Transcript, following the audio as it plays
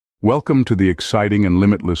Welcome to the exciting and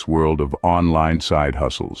limitless world of online side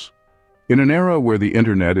hustles. In an era where the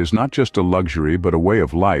internet is not just a luxury but a way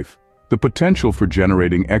of life, the potential for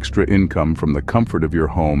generating extra income from the comfort of your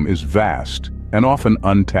home is vast and often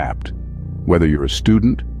untapped. Whether you're a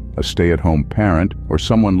student, a stay-at-home parent, or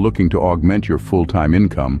someone looking to augment your full-time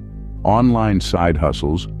income, online side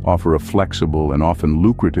hustles offer a flexible and often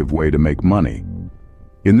lucrative way to make money.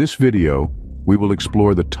 In this video, we will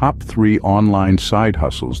explore the top 3 online side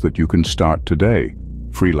hustles that you can start today: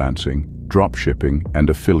 freelancing, dropshipping,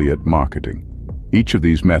 and affiliate marketing. Each of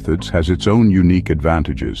these methods has its own unique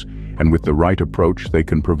advantages, and with the right approach, they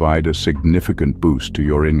can provide a significant boost to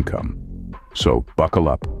your income. So, buckle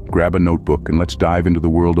up, grab a notebook, and let's dive into the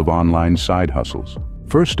world of online side hustles.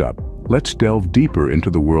 First up, let's delve deeper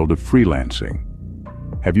into the world of freelancing.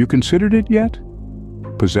 Have you considered it yet?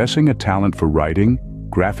 Possessing a talent for writing,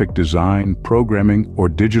 graphic design, programming, or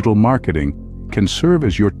digital marketing can serve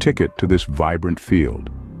as your ticket to this vibrant field.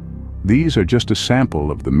 These are just a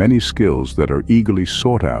sample of the many skills that are eagerly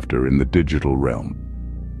sought after in the digital realm.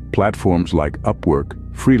 Platforms like Upwork,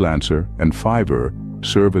 Freelancer, and Fiverr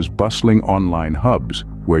serve as bustling online hubs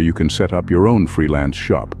where you can set up your own freelance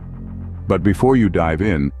shop. But before you dive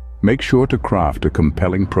in, make sure to craft a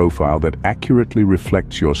compelling profile that accurately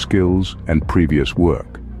reflects your skills and previous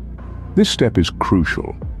work. This step is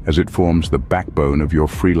crucial as it forms the backbone of your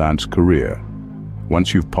freelance career.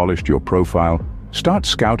 Once you've polished your profile, start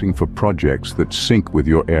scouting for projects that sync with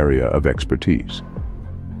your area of expertise.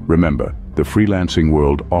 Remember, the freelancing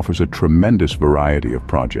world offers a tremendous variety of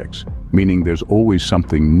projects, meaning there's always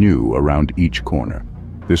something new around each corner.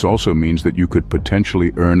 This also means that you could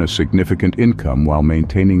potentially earn a significant income while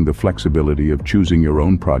maintaining the flexibility of choosing your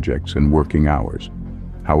own projects and working hours.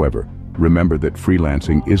 However, remember that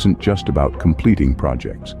freelancing isn't just about completing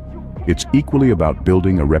projects. It's equally about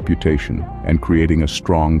building a reputation and creating a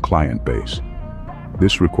strong client base.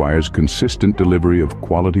 This requires consistent delivery of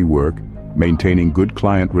quality work, maintaining good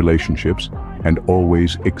client relationships, and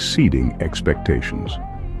always exceeding expectations.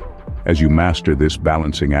 As you master this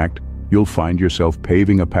balancing act, you'll find yourself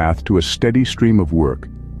paving a path to a steady stream of work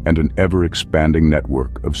and an ever-expanding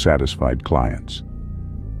network of satisfied clients.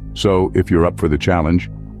 So, if you're up for the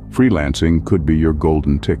challenge, freelancing could be your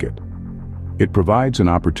golden ticket. It provides an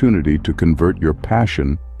opportunity to convert your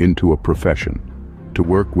passion into a profession, to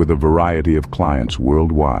work with a variety of clients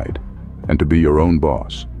worldwide, and to be your own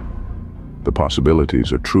boss. The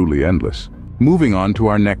possibilities are truly endless. Moving on to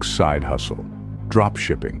our next side hustle,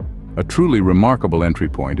 dropshipping, a truly remarkable entry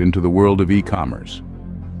point into the world of e-commerce.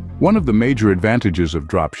 One of the major advantages of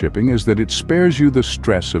dropshipping is that it spares you the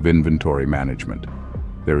stress of inventory management.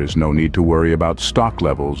 There is no need to worry about stock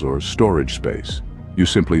levels or storage space. You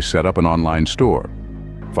simply set up an online store,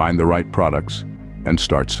 find the right products, and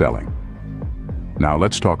start selling. Now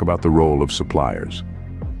let's talk about the role of suppliers.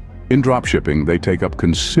 In dropshipping, they take up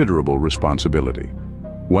considerable responsibility.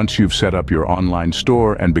 Once you've set up your online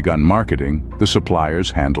store and begun marketing, the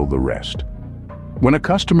suppliers handle the rest. When a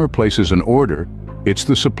customer places an order, it's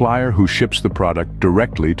the supplier who ships the product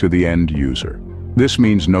directly to the end user. This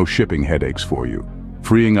means no shipping headaches for you,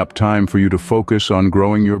 freeing up time for you to focus on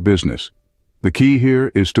growing your business. The key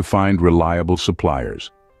here is to find reliable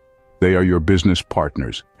suppliers. They are your business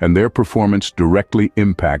partners, and their performance directly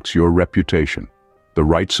impacts your reputation. The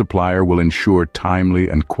right supplier will ensure timely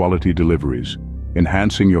and quality deliveries,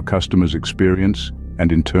 enhancing your customers' experience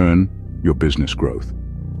and, in turn, your business growth.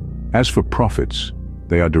 As for profits,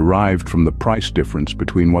 they are derived from the price difference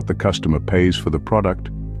between what the customer pays for the product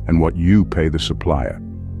and what you pay the supplier.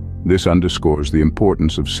 This underscores the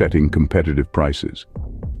importance of setting competitive prices.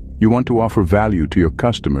 You want to offer value to your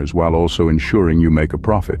customers while also ensuring you make a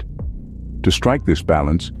profit. To strike this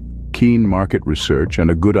balance, keen market research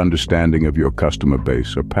and a good understanding of your customer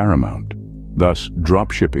base are paramount. Thus,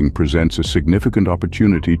 dropshipping presents a significant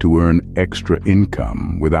opportunity to earn extra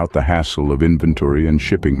income without the hassle of inventory and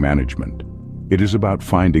shipping management. It is about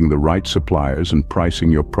finding the right suppliers and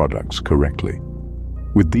pricing your products correctly.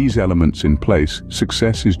 With these elements in place,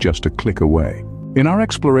 success is just a click away. In our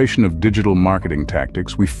exploration of digital marketing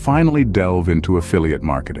tactics, we finally delve into affiliate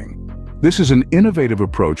marketing. This is an innovative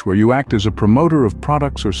approach where you act as a promoter of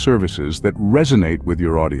products or services that resonate with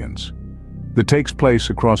your audience. That takes place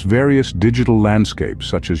across various digital landscapes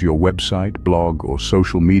such as your website, blog, or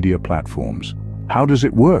social media platforms. How does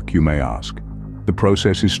it work, you may ask? The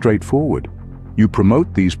process is straightforward. You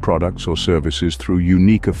promote these products or services through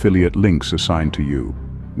unique affiliate links assigned to you.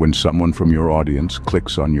 When someone from your audience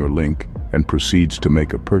clicks on your link and proceeds to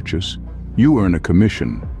make a purchase, you earn a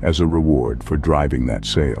commission as a reward for driving that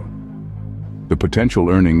sale. The potential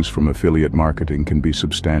earnings from affiliate marketing can be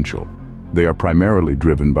substantial. They are primarily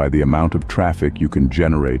driven by the amount of traffic you can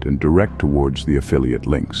generate and direct towards the affiliate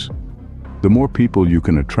links. The more people you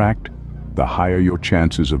can attract, the higher your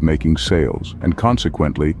chances of making sales and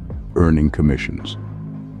consequently earning commissions.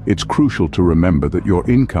 It's crucial to remember that your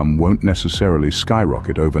income won't necessarily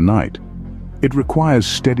skyrocket overnight. It requires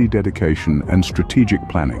steady dedication and strategic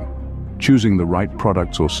planning. Choosing the right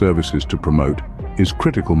products or services to promote is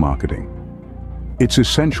critical marketing. It's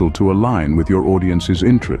essential to align with your audience's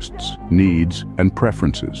interests, needs, and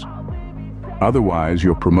preferences. Otherwise,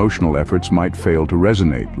 your promotional efforts might fail to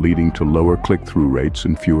resonate, leading to lower click-through rates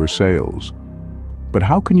and fewer sales. But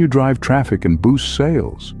how can you drive traffic and boost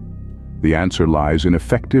sales? The answer lies in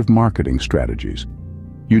effective marketing strategies.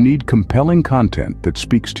 You need compelling content that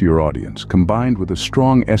speaks to your audience, combined with a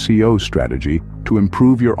strong SEO strategy to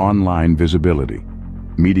improve your online visibility.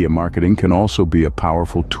 Media marketing can also be a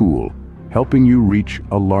powerful tool, helping you reach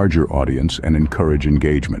a larger audience and encourage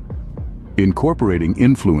engagement. Incorporating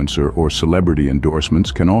influencer or celebrity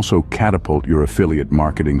endorsements can also catapult your affiliate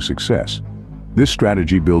marketing success. This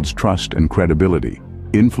strategy builds trust and credibility,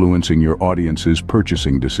 influencing your audience's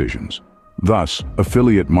purchasing decisions. Thus,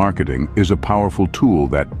 affiliate marketing is a powerful tool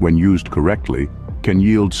that, when used correctly, can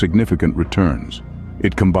yield significant returns.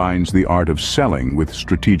 It combines the art of selling with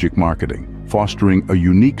strategic marketing, fostering a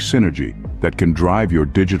unique synergy that can drive your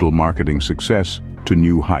digital marketing success to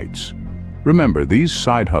new heights. Remember, these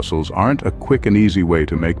side hustles aren't a quick and easy way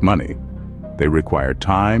to make money. They require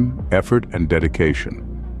time, effort, and dedication.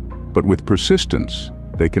 But with persistence,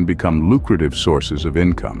 they can become lucrative sources of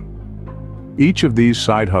income. Each of these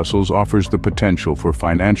side hustles offers the potential for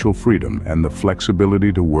financial freedom and the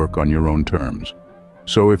flexibility to work on your own terms.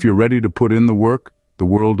 So if you're ready to put in the work, the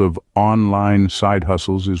world of online side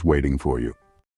hustles is waiting for you.